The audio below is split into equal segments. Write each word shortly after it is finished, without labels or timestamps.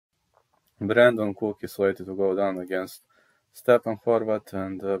Brandon Cook is slated to go down against Stepan Horvath,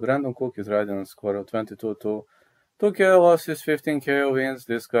 and Brandon Cook is riding on a score of 22-2. 2 KO losses, 15 KO wins.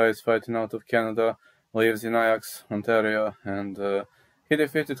 This guy is fighting out of Canada, lives in Ajax, Ontario, and he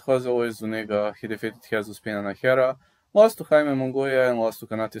defeated Jose Luis Zuniga, he defeated Jesus Pina, lost to Jaime Munguia and lost to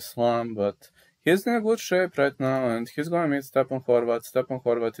Kanat Islam, but he's in a good shape right now, and he's going to meet Stepan Horvath. Stepan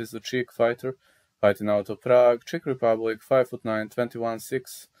Horvath is a Czech fighter, fighting out of Prague, Czech Republic, 5'9",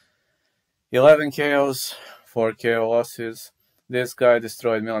 21-6, 11 KOs, 4 KO losses. This guy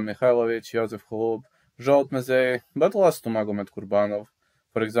destroyed Milan Mikhailovic, Josef Holub, Zsolt Mezei, but lost to Magomed Kurbanov.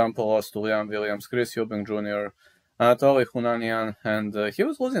 For example, lost to Liam Williams, Chris Eubank Jr., Anatoly Hunanian, and he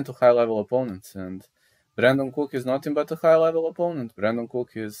was losing to high-level opponents. And Brandon Cook is nothing but a high-level opponent. Brandon Cook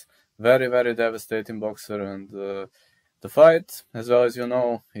is very, very devastating boxer, and the fight, as well as you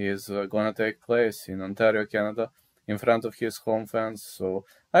know, is going to take place in Ontario, Canada, in front of his home fans. So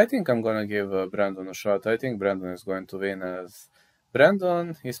I think I'm going to give Brandon a shot. I think Brandon is going to win, as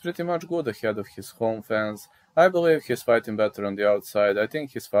Brandon is pretty much good ahead of his home fans. I believe he's fighting better on the outside. I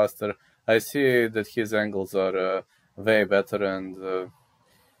think he's faster. I see that his angles are way better, and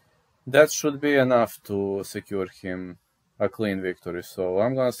that should be enough to secure him a clean victory. So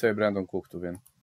I'm going to say Brandon Cook to win.